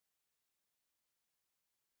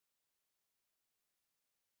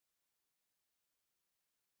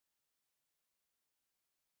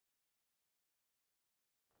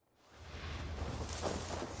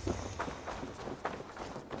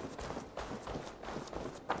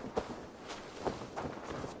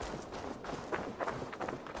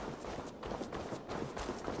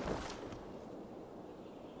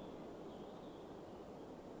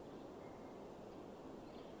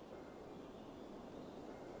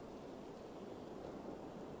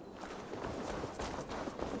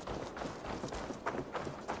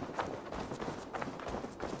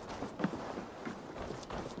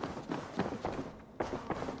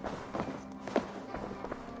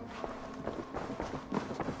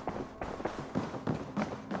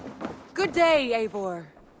Good day, Eivor.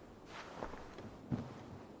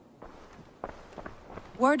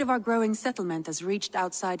 Word of our growing settlement has reached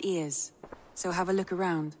outside ears, so have a look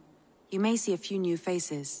around. You may see a few new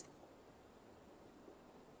faces.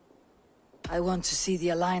 I want to see the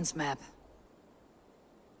Alliance map.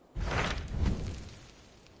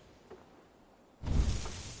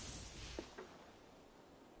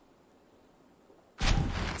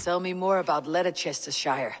 Tell me more about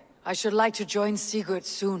Leicestershire. I should like to join Sigurd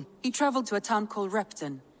soon. He traveled to a town called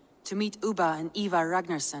Repton, to meet Ubba and Eivor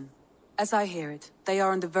Ragnarsson. As I hear it, they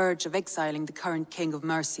are on the verge of exiling the current king of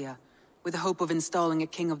Mercia, with the hope of installing a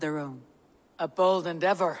king of their own. A bold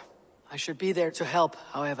endeavor. I should be there to help,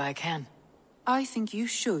 however I can. I think you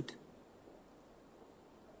should.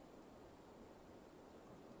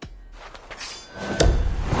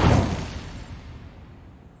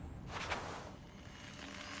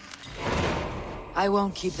 I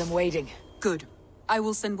won't keep them waiting. Good. I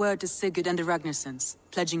will send word to Sigurd and the Ragnarssons,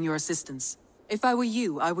 pledging your assistance. If I were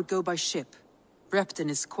you, I would go by ship. Repton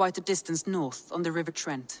is quite a distance north, on the River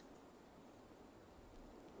Trent.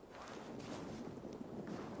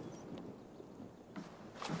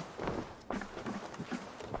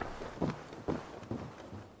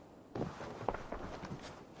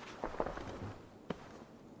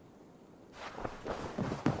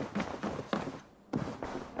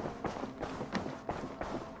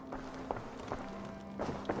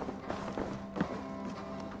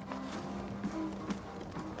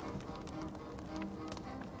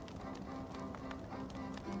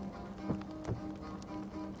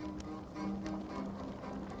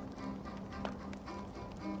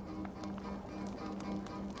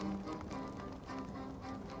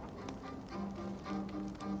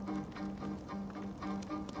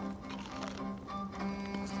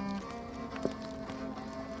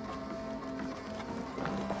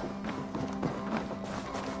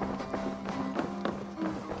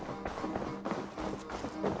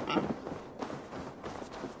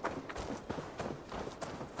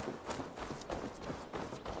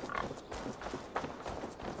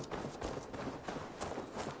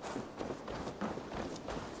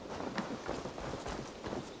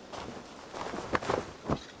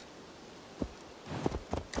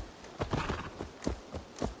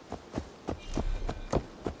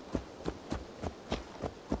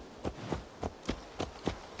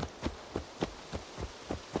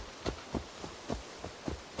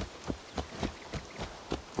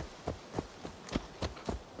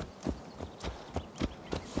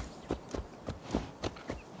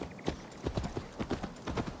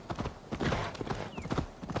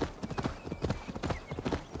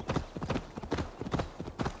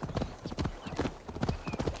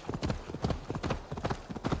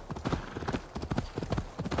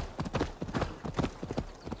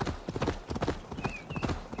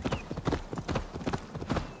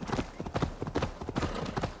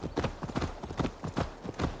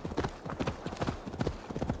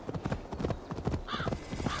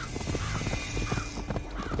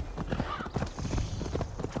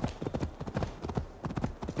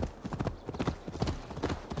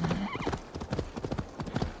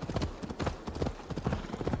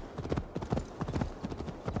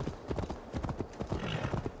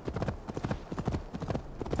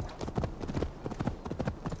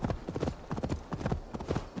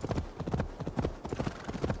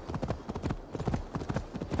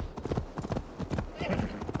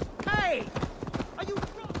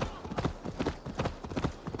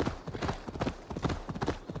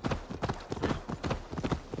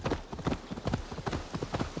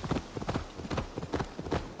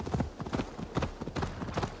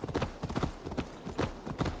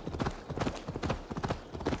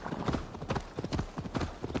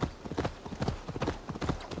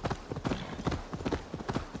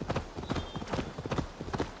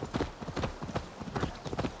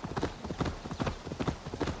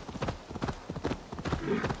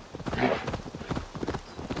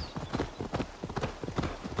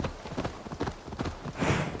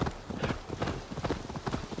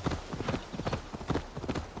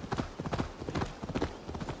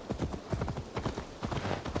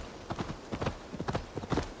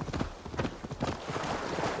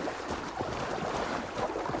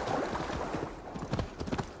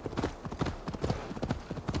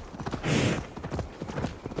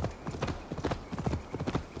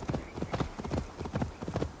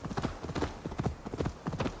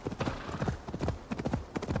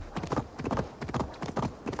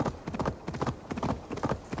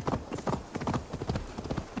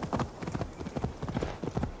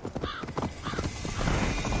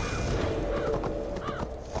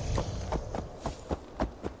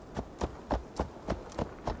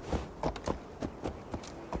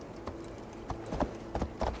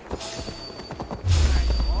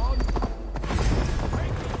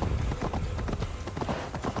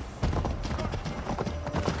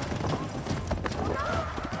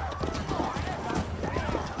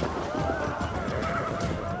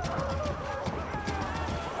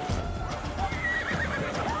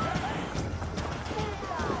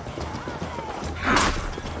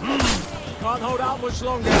 Can't hold out much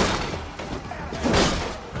longer.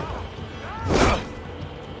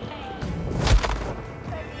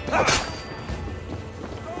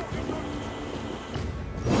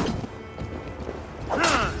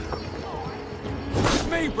 It's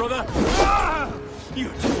me, brother.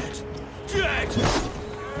 You're dead. Dead!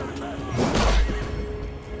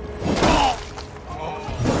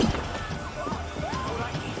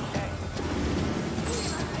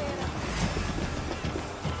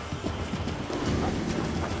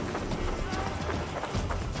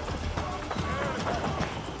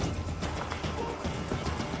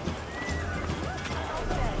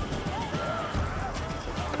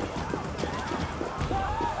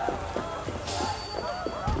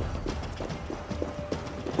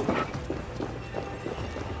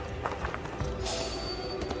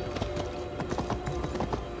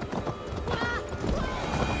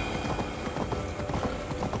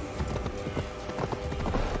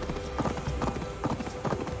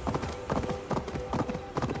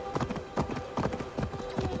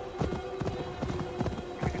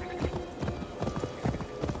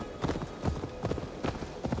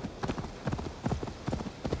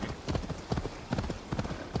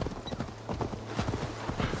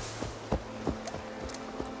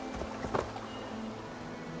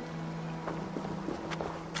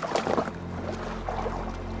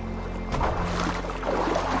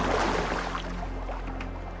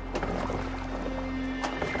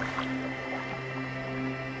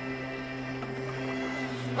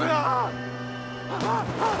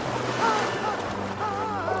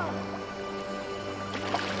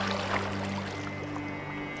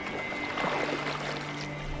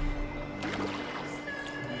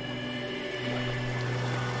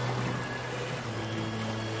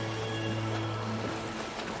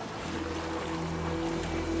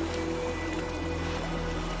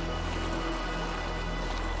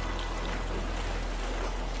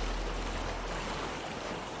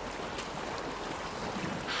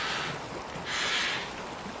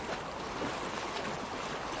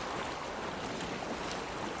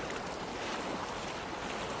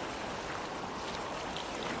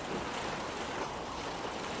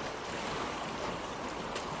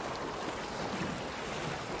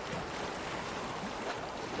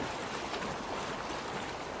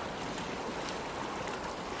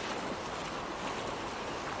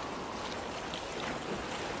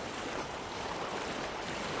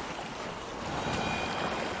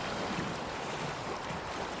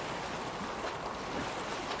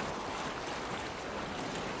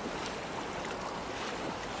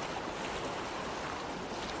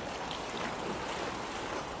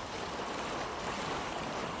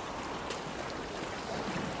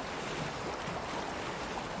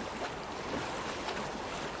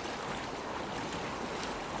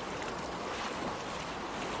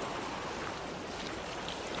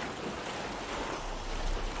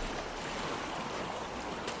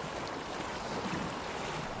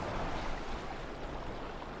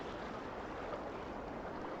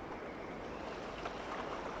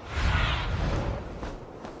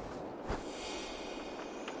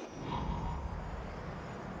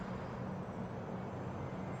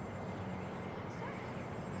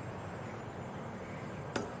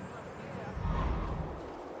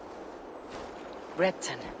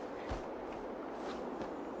 Repton.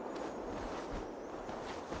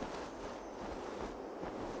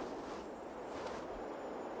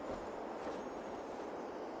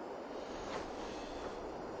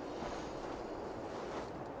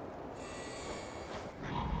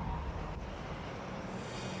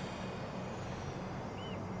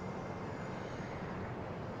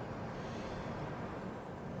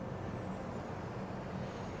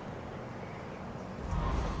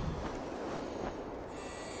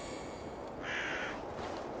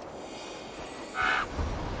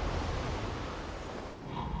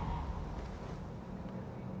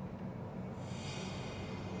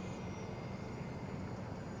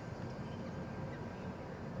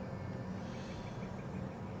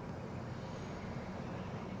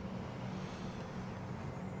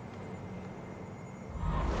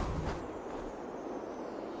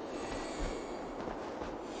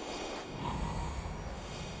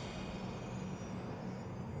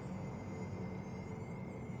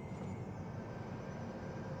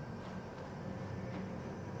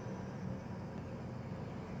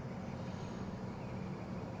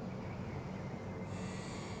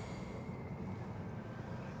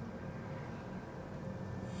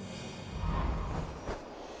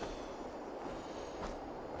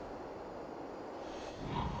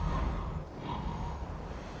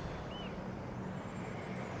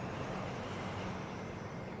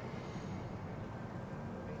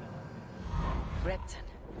 Repton.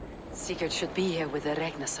 Sigurd should be here with the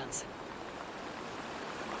Ragnarsons.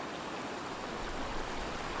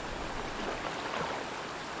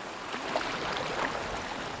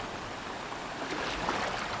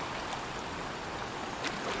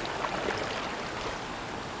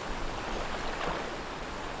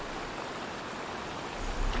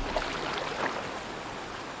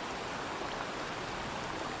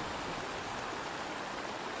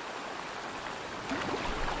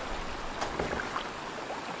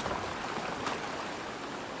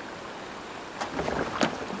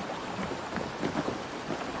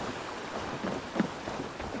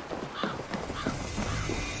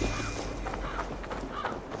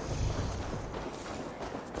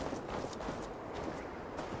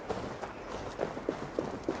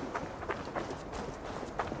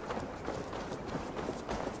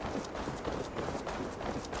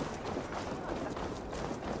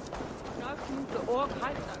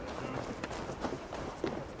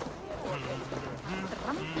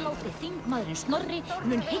 Randláti þingmaðurinn Snorri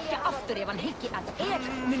mun hyggja aftur ef hann hyggi að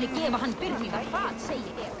muni gefa hann byrningar. Hvað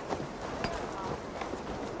segir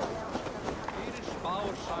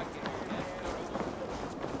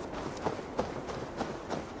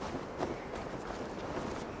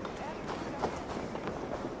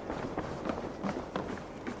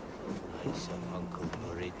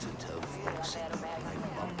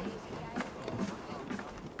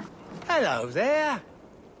Hello there.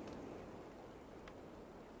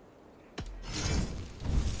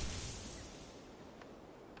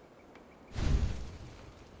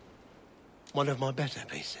 One of my better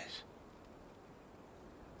pieces.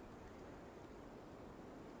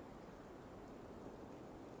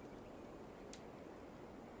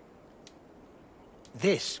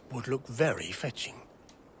 This would look very fetching.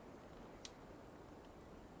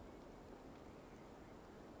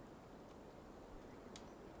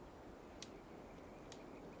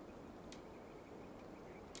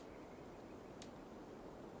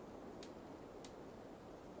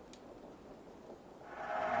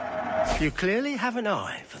 You clearly have an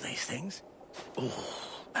eye for these things. Oh,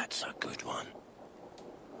 that's a good one.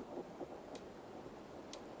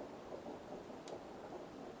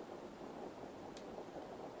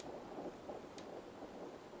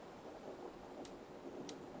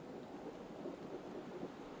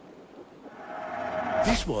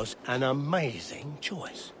 This was an amazing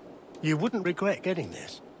choice. You wouldn't regret getting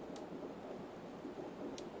this.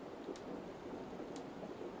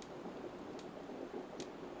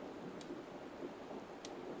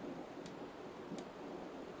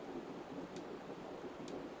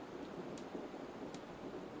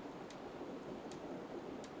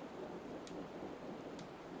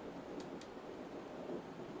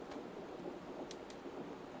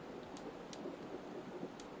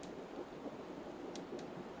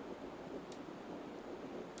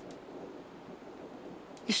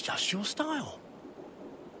 It's just your style.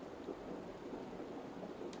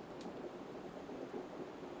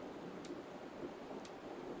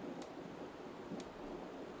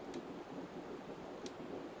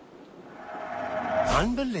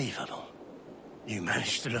 Unbelievable. You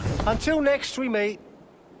managed to look. Until next we meet.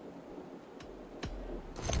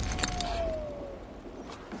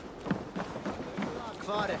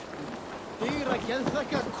 Dýra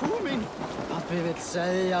geðþekka kúmin. Pabbi vill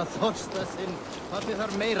segja þorsta sinn. Pabbi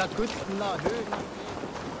þarf meira gullna hug.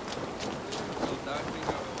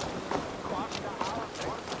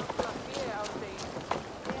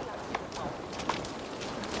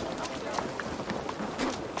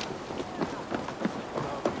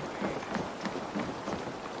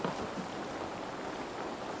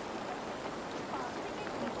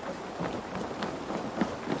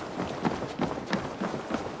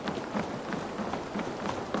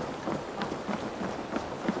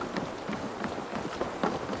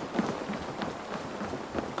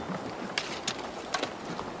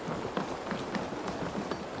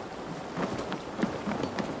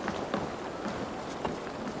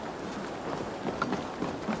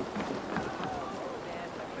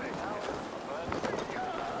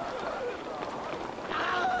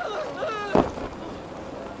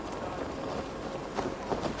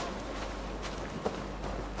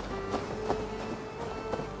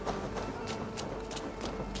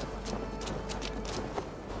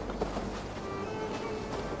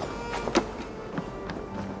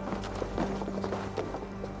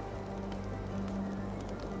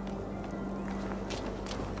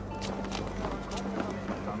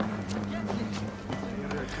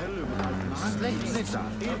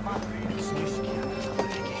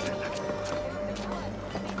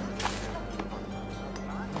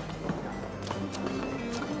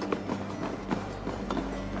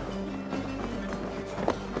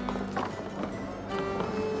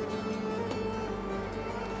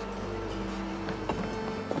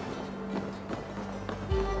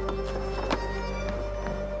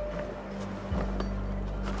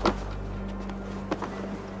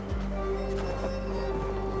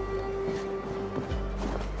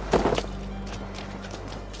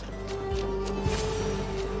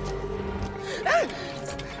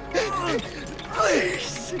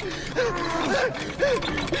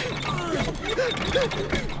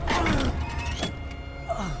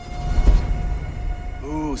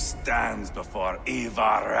 Who stands before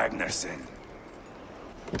Eivor Ragnarsson?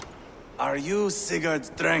 Are you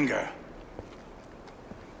Sigurd's Drenger?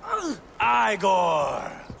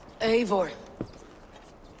 Eivor! Eivor.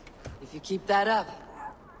 If you keep that up,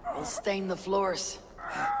 we'll stain the floors.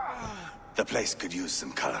 The place could use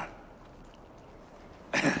some color.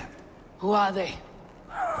 Who are they?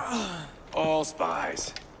 All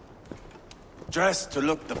spies. Dressed to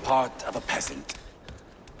look the part of a peasant.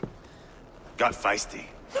 Got feisty.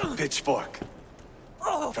 Pitchfork.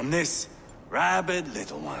 From this rabid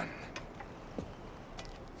little one.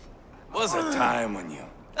 Was a time when you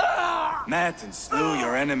met and slew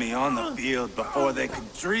your enemy on the field before they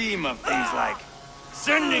could dream of things like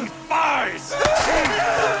sending spies!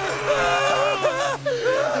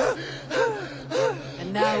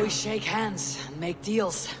 And now we shake hands and make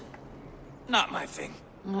deals. Not my thing.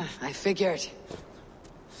 I figured.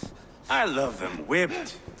 I love them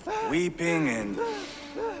whipped, weeping, and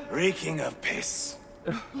reeking of piss.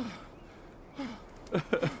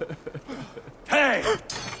 Hey!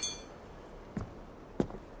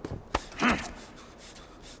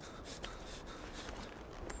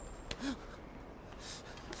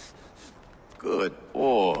 Good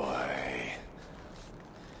boy.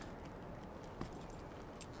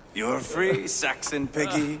 You're free, Saxon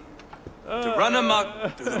piggy, to run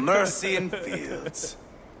amok through the Mercian fields.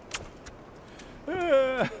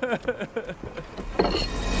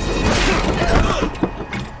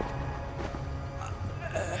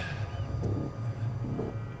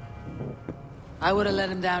 I would have let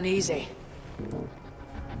him down easy.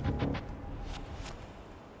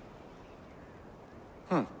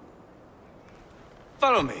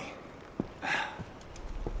 Follow me.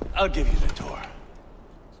 I'll give you the tour.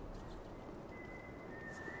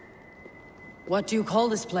 What do you call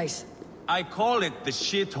this place? I call it the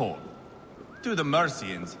shithole. To the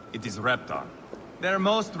Mercians, it is Repton. Their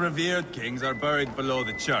most revered kings are buried below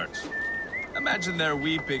the church. Imagine their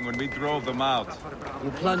weeping when we drove them out. You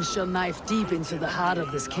plunged your knife deep into the heart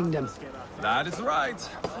of this kingdom. That is right.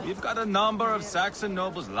 We've got a number of Saxon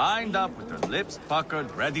nobles lined up with their lips puckered,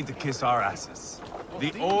 ready to kiss our asses.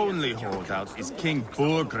 The only holdout is King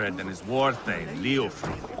Burgred and his war thane,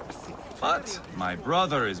 Leofried. But my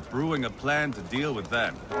brother is brewing a plan to deal with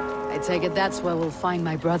them. I take it that's where we'll find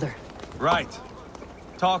my brother. Right.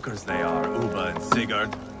 Talkers they are, Uba and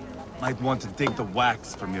Sigurd. Might want to dig the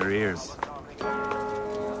wax from your ears.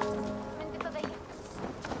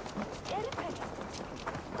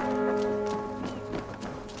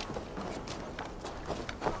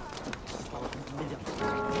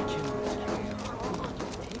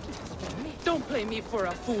 Don't play me for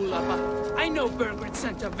a fool, Abba. I know Burgred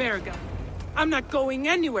sent a Verga. I'm not going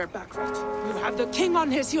anywhere backward. You have the king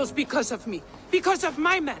on his heels because of me. Because of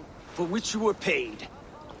my men. For which you were paid.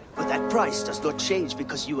 But that price does not change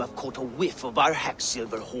because you have caught a whiff of our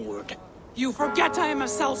Hacksilver hoard. You forget I am a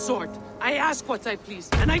sellsword. I ask what I please,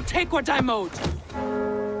 and I take what I'm owed.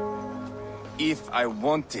 If I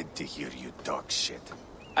wanted to hear you talk shit,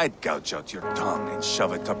 I'd gouge out your tongue and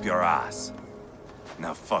shove it up your ass.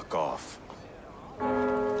 Now fuck off.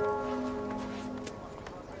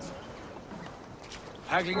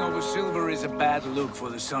 Haggling over silver is a bad look for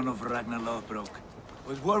the son of Ragnar Lothbrok.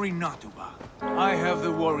 But worry not, Uba. I have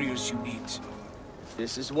the warriors you need.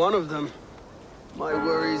 This is one of them. My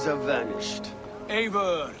worries have vanished.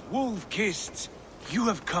 Eivor, wolf-kissed. You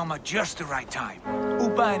have come at just the right time.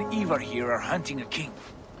 Uba and Eivor here are hunting a king.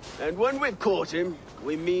 And when we've caught him,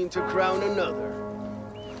 we mean to crown another.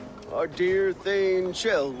 Our dear Thane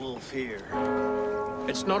Shellwolf here.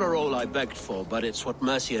 It's not a role I begged for, but it's what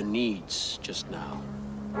Mercia needs just now.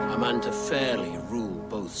 A man to fairly rule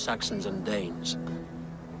both Saxons and Danes.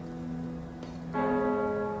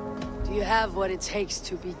 Do you have what it takes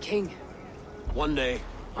to be king? One day,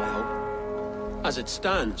 I hope. As it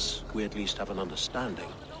stands, we at least have an understanding.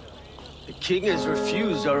 The king has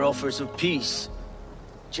refused our offers of peace.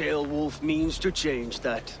 Shellwolf means to change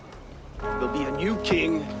that. There'll be a new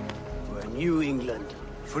king for a new England.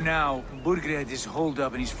 For now, Burgred is holed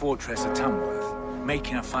up in his fortress at Tamworth,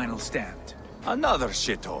 making a final stand. Another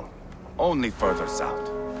shithole. Only further south.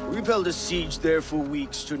 We've held a siege there for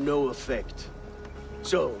weeks to no effect.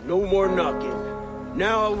 So, no more knocking.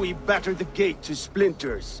 Now we batter the gate to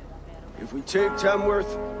splinters. If we take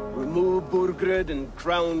Tamworth, remove Burgred and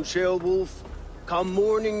crown Shellwolf, come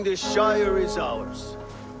morning the Shire is ours.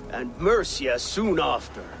 And Mercia soon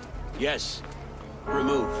after. Yes,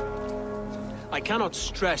 remove. I cannot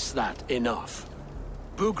stress that enough.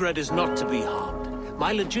 Burgred is not to be harmed.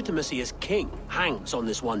 My legitimacy as king hangs on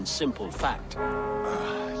this one simple fact.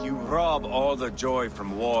 You rob all the joy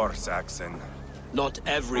from war, Saxon. Not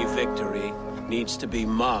every victory needs to be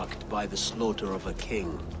marked by the slaughter of a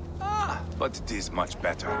king. Ah, but it is much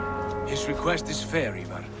better. His request is fair,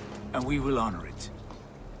 Eivor, and we will honor it.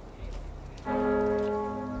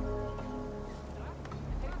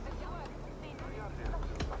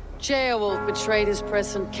 Ceolwulf betrayed his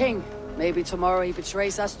present king. Maybe tomorrow he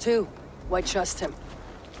betrays us too. Why trust him?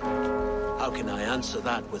 How can I answer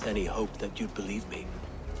that with any hope that you'd believe me?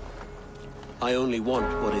 I only want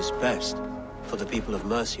what is best for the people of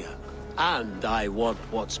Mercia. And I want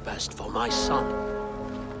what's best for my son.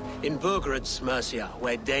 In Burgred's Mercia,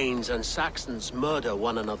 where Danes and Saxons murder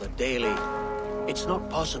one another daily, it's not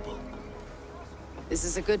possible. This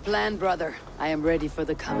is a good plan, brother. I am ready for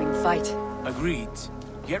the coming fight. Agreed.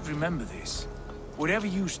 Yet remember this. Whatever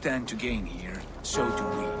you stand to gain here, so do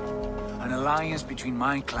we. An alliance between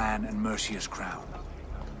my clan and Mercia's crown.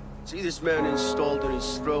 See this man installed on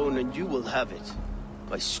his throne and you will have it.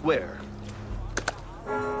 I swear.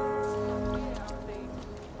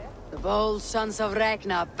 The bold sons of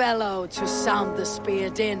Ragnar bellow to sound the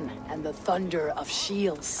spear din and the thunder of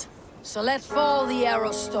shields. So let fall the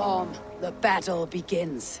arrow storm. The battle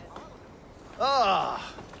begins.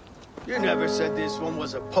 Ah! You never said this one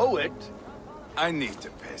was a poet. I need to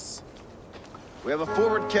piss. We have a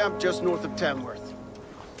forward camp just north of Tamworth.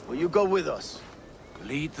 Will you go with us?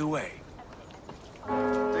 Lead the way.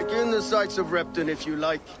 Take in the sights of Repton if you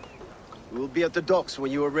like. We will be at the docks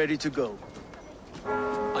when you are ready to go.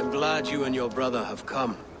 I'm glad you and your brother have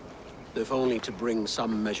come, if only to bring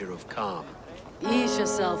some measure of calm. Ease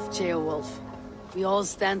yourself, Ceolwulf. We all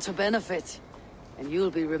stand to benefit, and you'll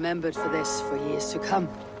be remembered for this for years to come.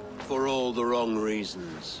 For all the wrong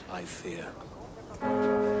reasons, I fear.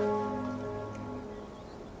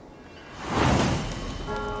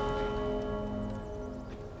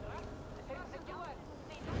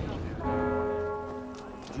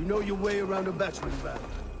 You know your way around a battering ram.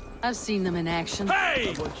 I've seen them in action.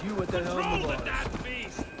 Hey! How about you at the helm of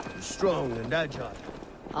ours? You're strong and agile.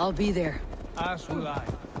 I'll be there. As will I.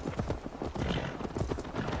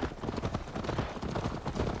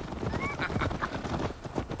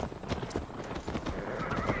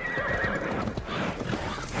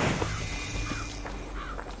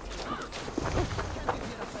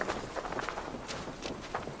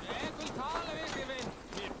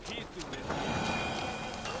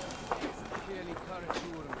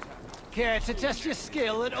 Care to test your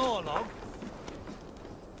skill at Orlog?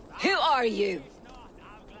 Who are you?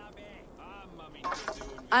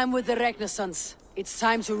 I'm with the Ragnarsons. It's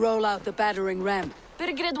time to roll out the battering ram.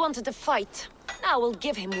 Burgred wanted a fight. Now we'll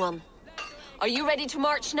give him one. Are you ready to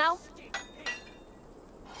march now?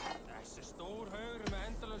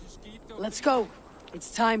 Let's go.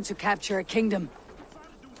 It's time to capture a kingdom.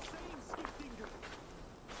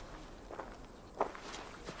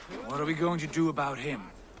 What are we going to do about him?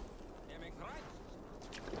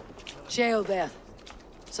 Ceolbert.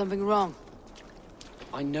 Something wrong.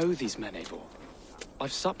 I know these men, Eivor.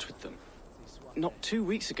 I've supped with them. Not 2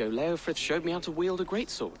 weeks ago, Leofrith showed me how to wield a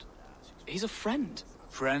greatsword. He's a friend.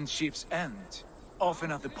 Friendship's end,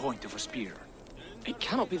 often at the point of a spear. It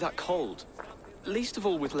cannot be that cold. Least of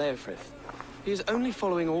all with Leofrith. He is only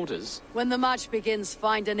following orders. When the march begins,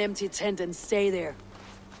 find an empty tent and stay there.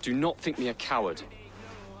 Do not think me a coward.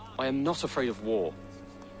 I am not afraid of war.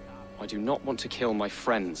 I do not want to kill my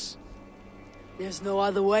friends. There's no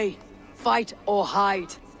other way. Fight or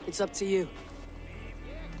hide. It's up to you.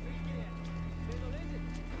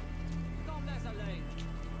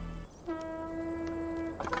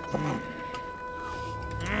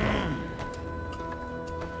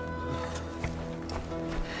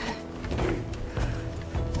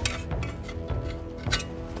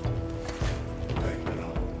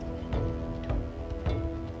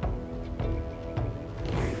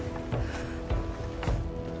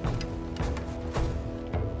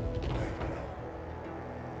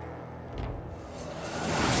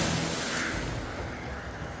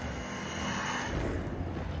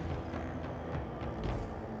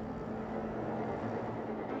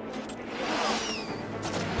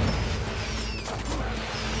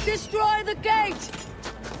 Destroy the gate!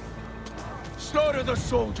 Slaughter the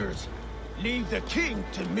soldiers. Leave the king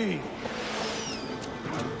to me.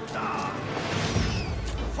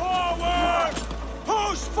 Forward!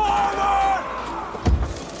 Push forward!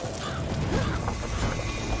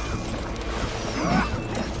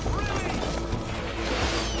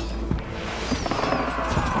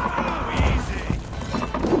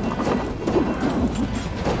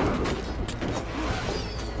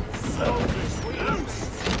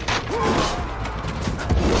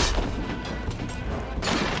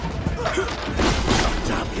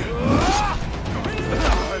 Damn you!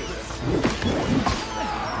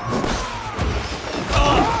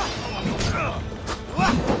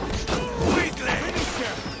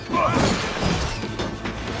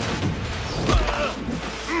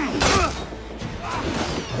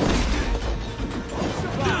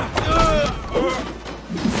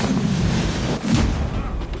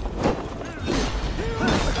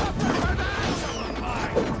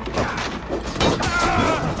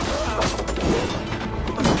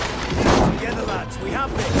 Together, lads, we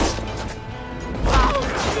have this! Oh,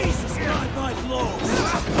 Jesus, not my blows!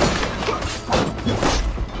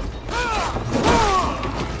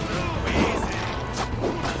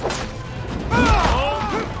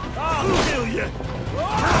 I'll kill you!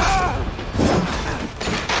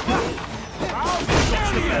 I'll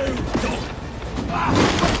kill you!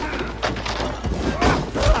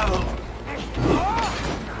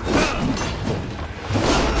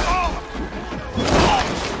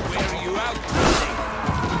 Where are you out?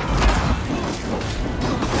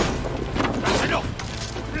 That's enough!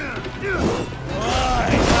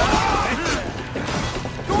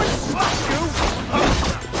 Go and slash you!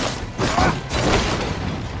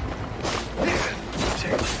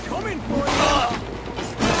 Coming for you!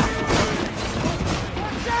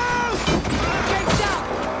 Watch out! Get down!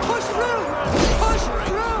 Push through! Push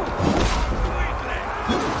through!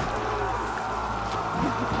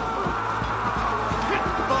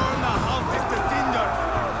 Burn the houses to cinder!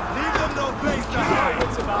 Leave them no place to hide!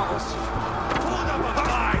 What's about us? Pull them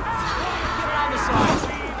aside! Get on the side!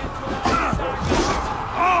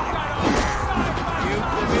 You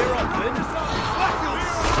come here, Upland!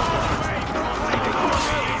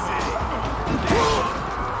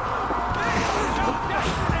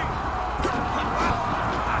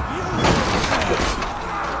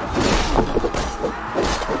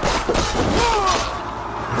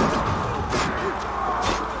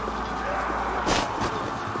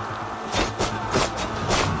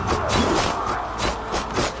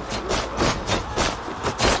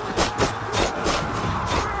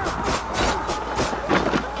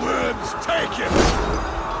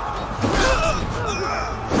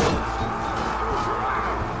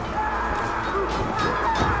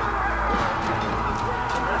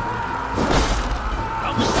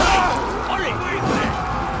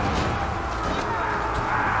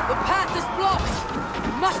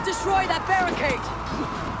 Destroy that barricade!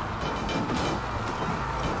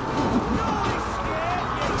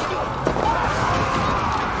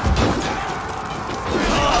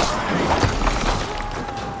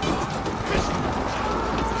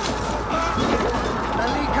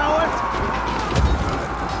 Ali, coward!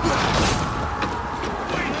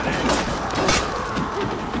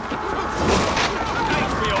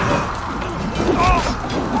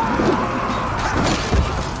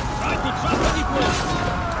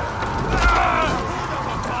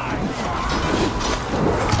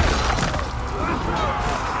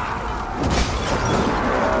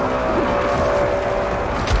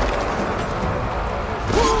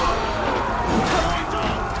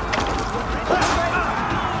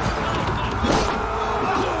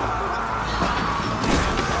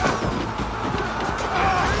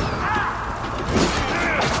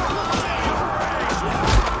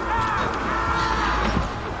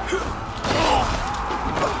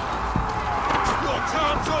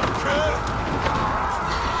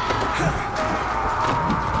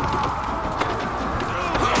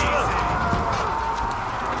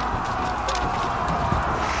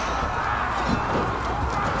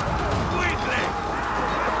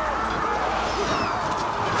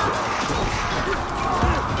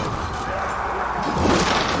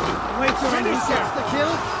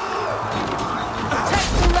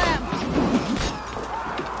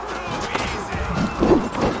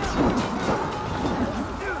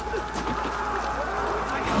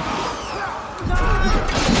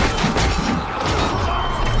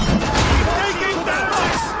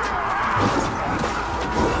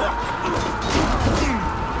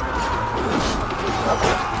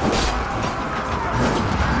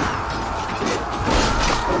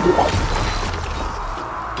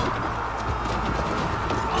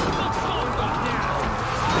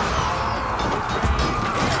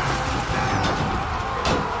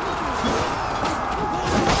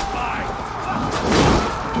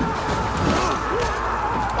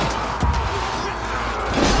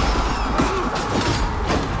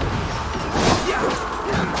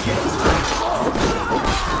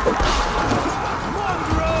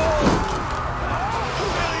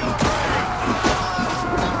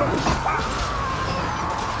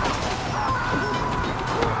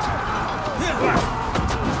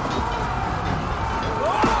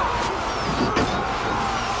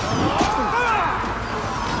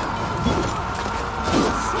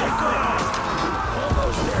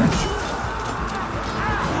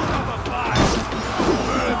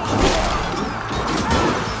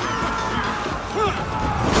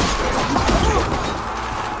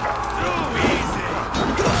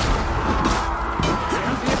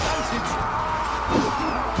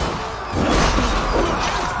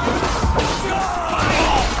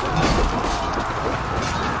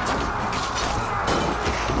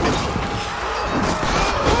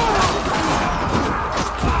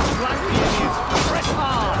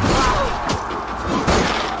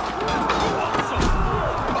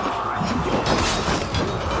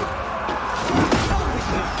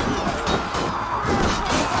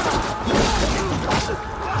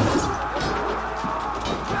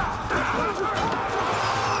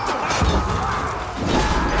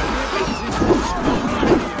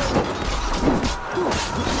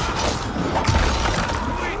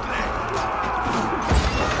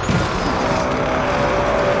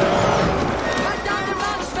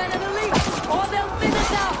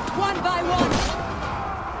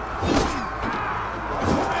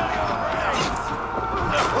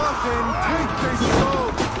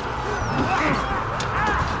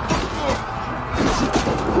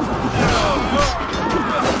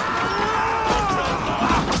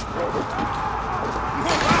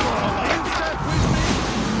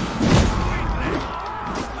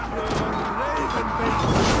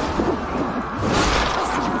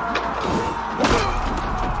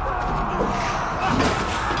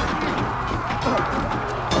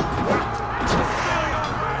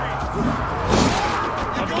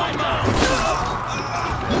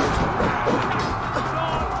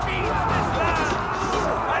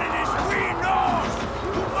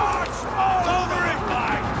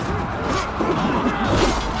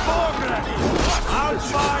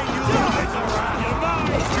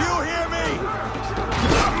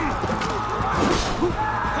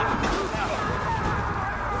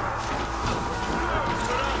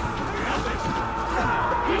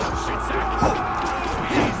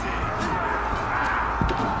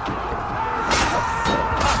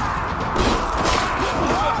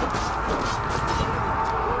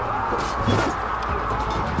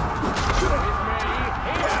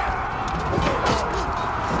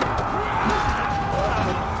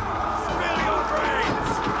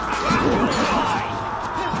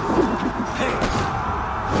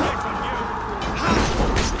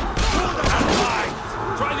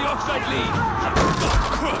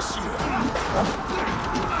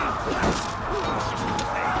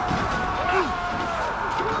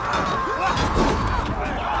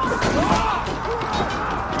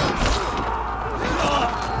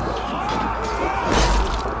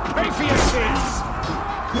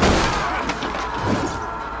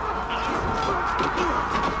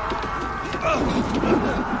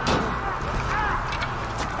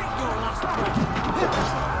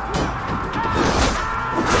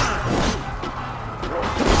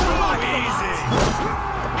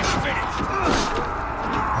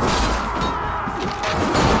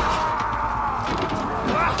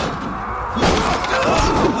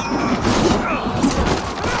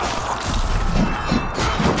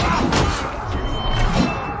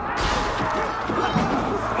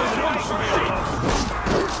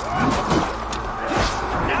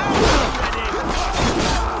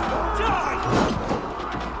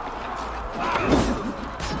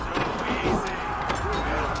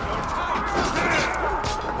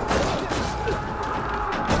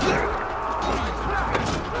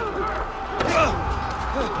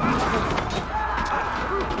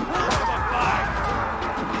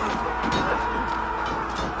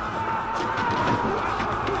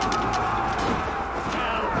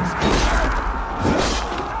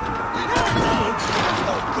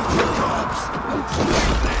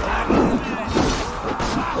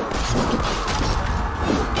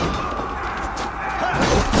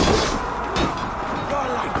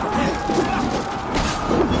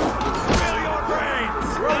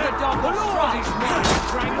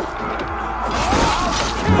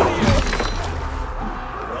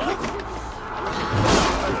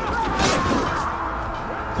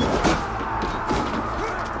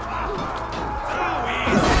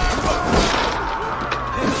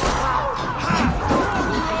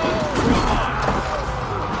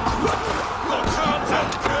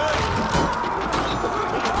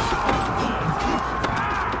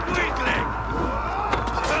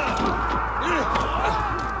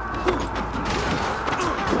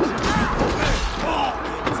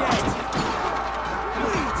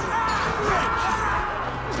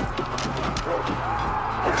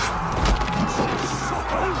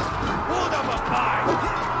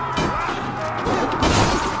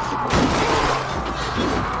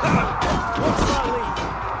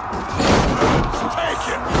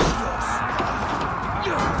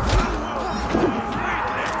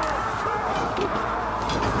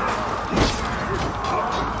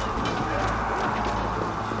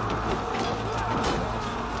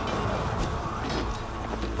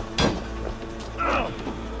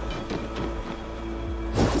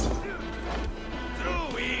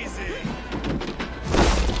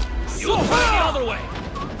 You turn the other way!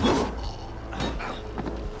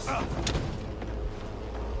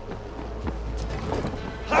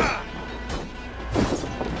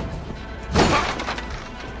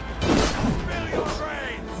 Spill your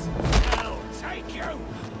brains! I'll take you!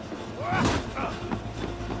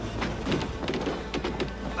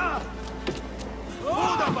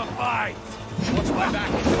 Hold up a fight! Watch my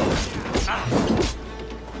back!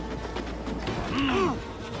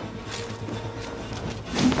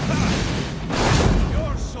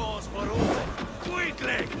 Your soul's for all!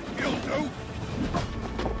 Weakling! You'll do!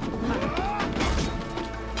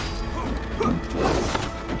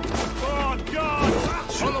 Oh, God!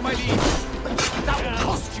 Follow my lead! That will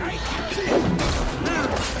cost you!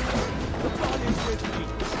 The body's with me!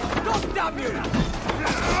 God damn you!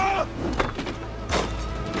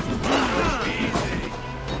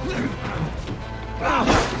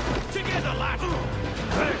 Together, lad!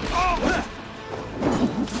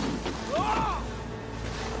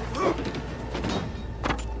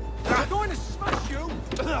 I'm going to smash you!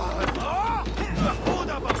 Hold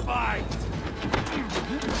up a fight!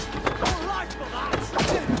 All right for that!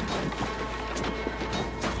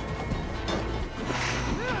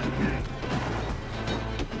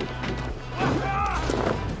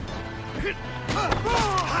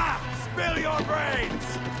 Spill your brains!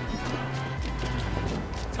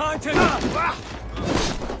 Time to...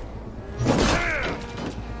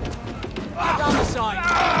 Get down the side!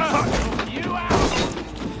 You out!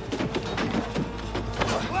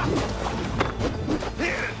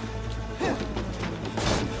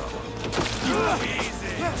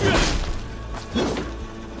 Easy!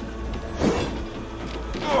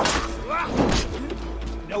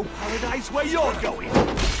 No paradise where you're going!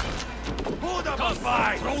 Hold up a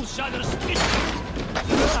fight! Roll side of the spit!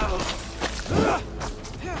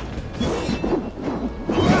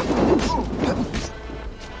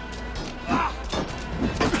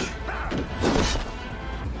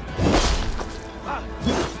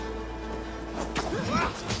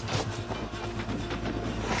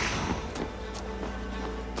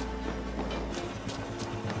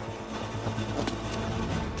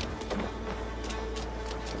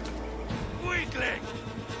 Weakling!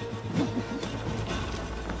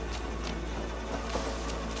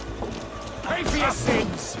 Pay for your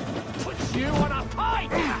sins! Put you on a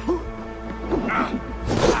pike!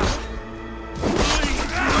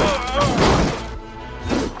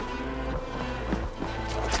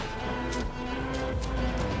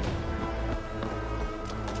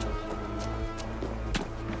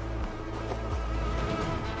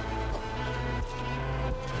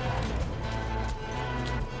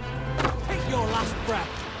 Take your last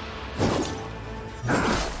breath!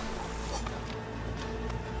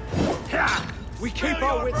 We keep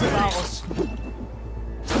our wits about us.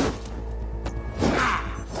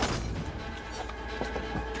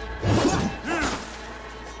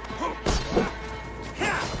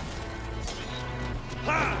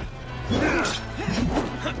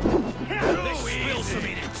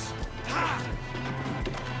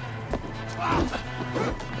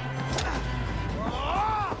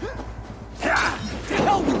 To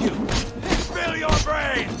hell with you! Spill your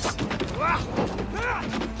brains!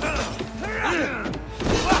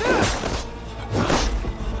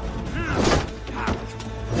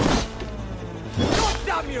 God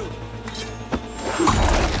damn you!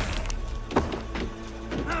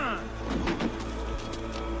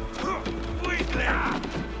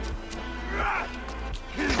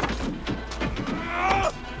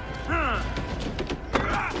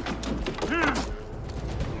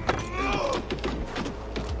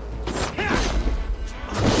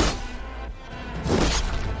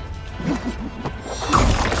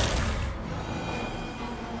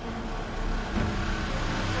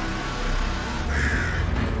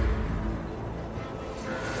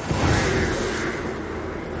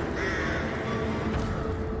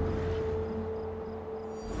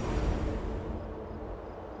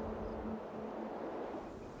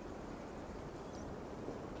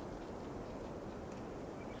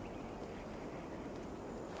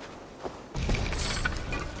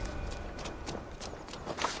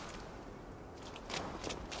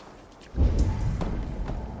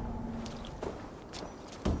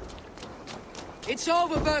 It's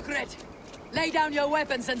over, Burgred! Lay down your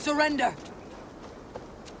weapons and surrender!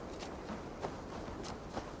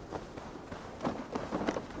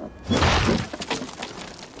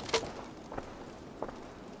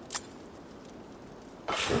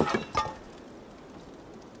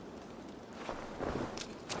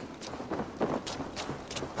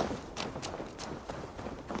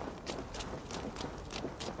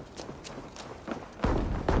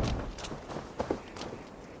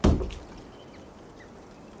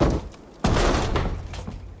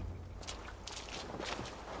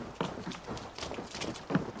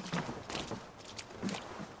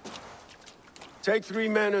 Take 3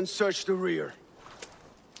 men and search the rear.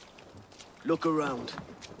 Look around.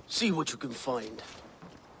 See what you can find.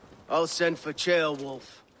 I'll send for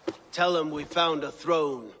Ceolwulf. Tell him we found a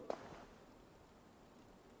throne.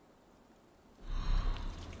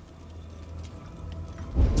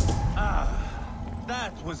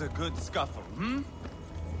 That was a good scuffle, hmm?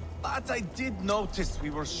 But I did notice we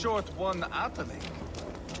were short one atheling.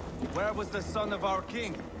 Where was the son of our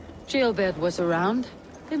king? Gilbert was around.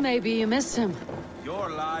 Then maybe you missed him. Your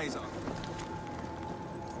lies are...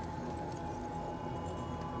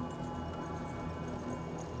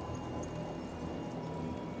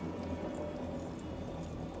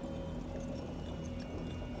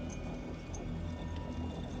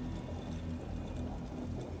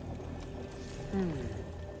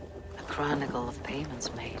 A chronicle of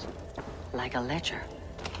payments made. Like a ledger.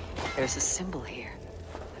 There's a symbol here.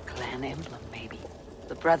 A clan emblem, maybe.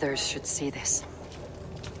 The brothers should see this.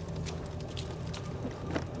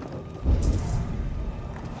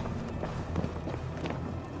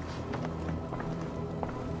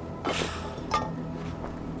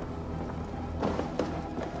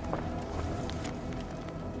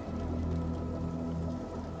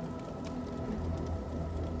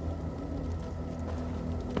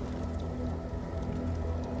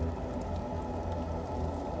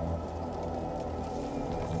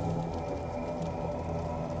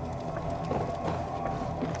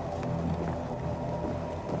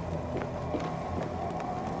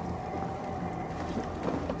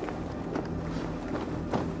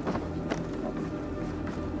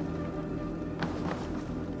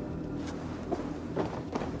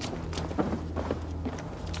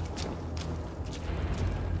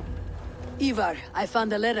 Eivor, I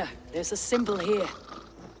found a letter. There's a symbol here.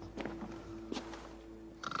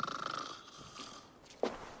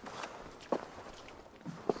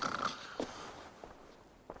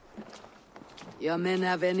 Your men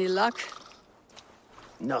have any luck?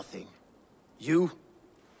 Nothing. You?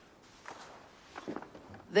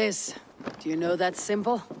 This. Do you know that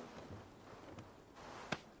symbol?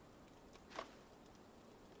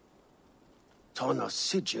 Tana's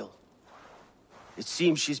sigil. It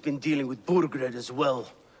seems she's been dealing with Burgred as well.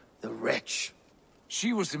 The wretch.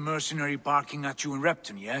 She was the mercenary barking at you in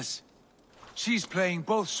Repton, yes? She's playing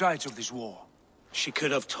both sides of this war. She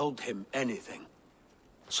could have told him anything.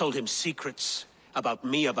 Told him secrets about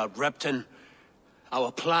me, about Repton,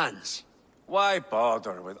 our plans. Why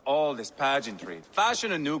bother with all this pageantry?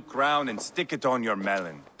 Fashion a new crown and stick it on your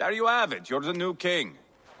melon. There you have it, you're the new king.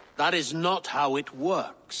 That is not how it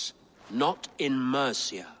works. Not in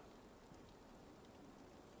Mercia.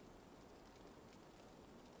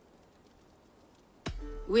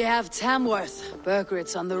 We have Tamworth.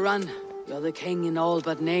 Burgred's on the run. You're the king in all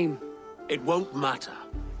but name. It won't matter.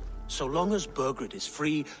 So long as Burgred is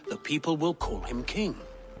free, the people will call him king.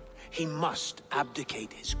 He must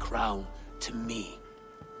abdicate his crown to me.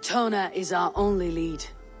 Tona is our only lead.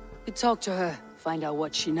 We talk to her, find out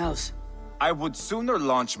what she knows. I would sooner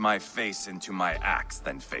launch my face into my axe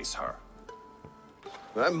than face her.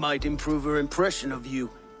 That might improve her impression of you.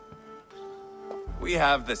 We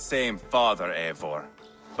have the same father, Eivor.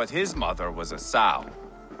 But his mother was a sow.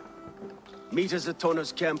 Meet us at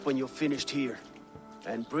Tona's camp when you're finished here.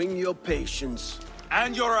 And bring your patience.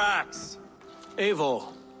 And your axe! Eivor,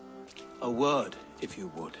 a word, if you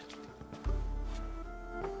would.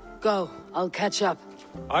 Go, I'll catch up.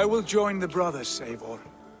 I will join the brothers, Eivor.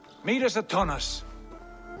 Meet us at Tonas.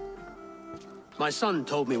 My son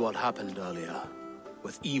told me what happened earlier,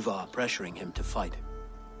 with Eivor pressuring him to fight.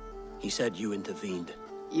 He said you intervened.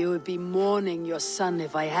 You would be mourning your son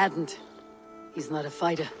if I hadn't. He's not a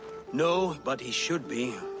fighter. No, but he should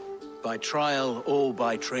be. By trial or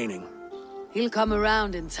by training. He'll come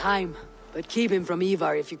around in time, but keep him from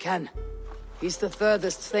Eivor if you can. He's the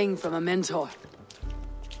furthest thing from a mentor.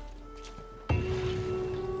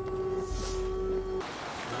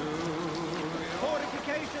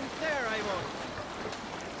 Fortifications there, Eivor.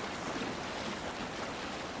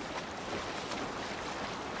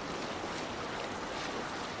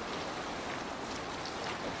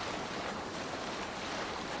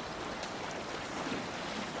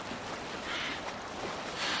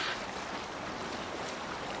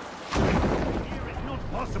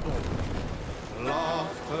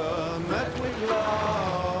 Laughter met with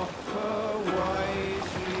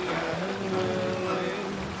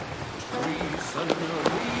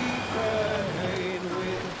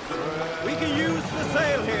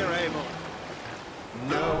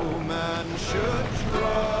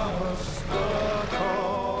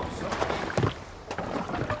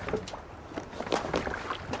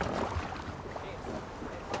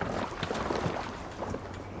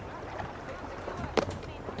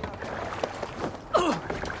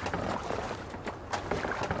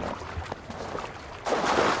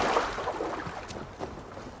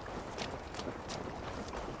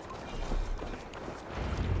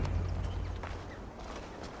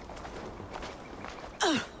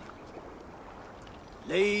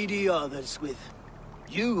others with.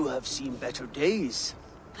 You have seen better days.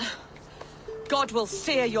 God will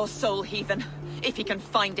sear your soul, heathen, if he can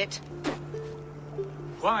find it.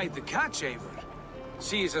 Why the catch, Eivor?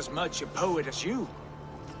 She is as much a poet as you.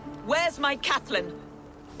 Where's my Catelyn?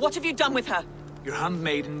 What have you done with her? Your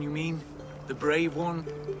handmaiden, you mean? The brave one,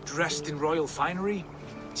 dressed in royal finery?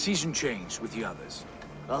 Season change with the others.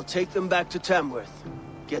 I'll take them back to Tamworth.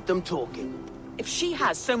 Get them talking. If she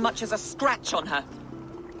has so much as a scratch on her.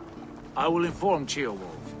 I will inform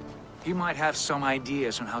Ceolwulf. He might have some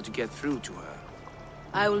ideas on how to get through to her.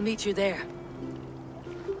 I will meet you there.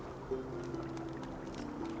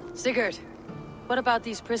 Sigurd, what about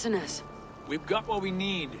these prisoners? We've got what we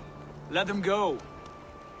need. Let them go.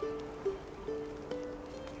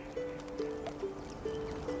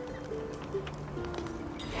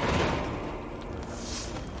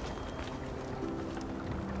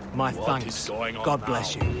 My thanks. God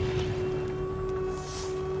bless you.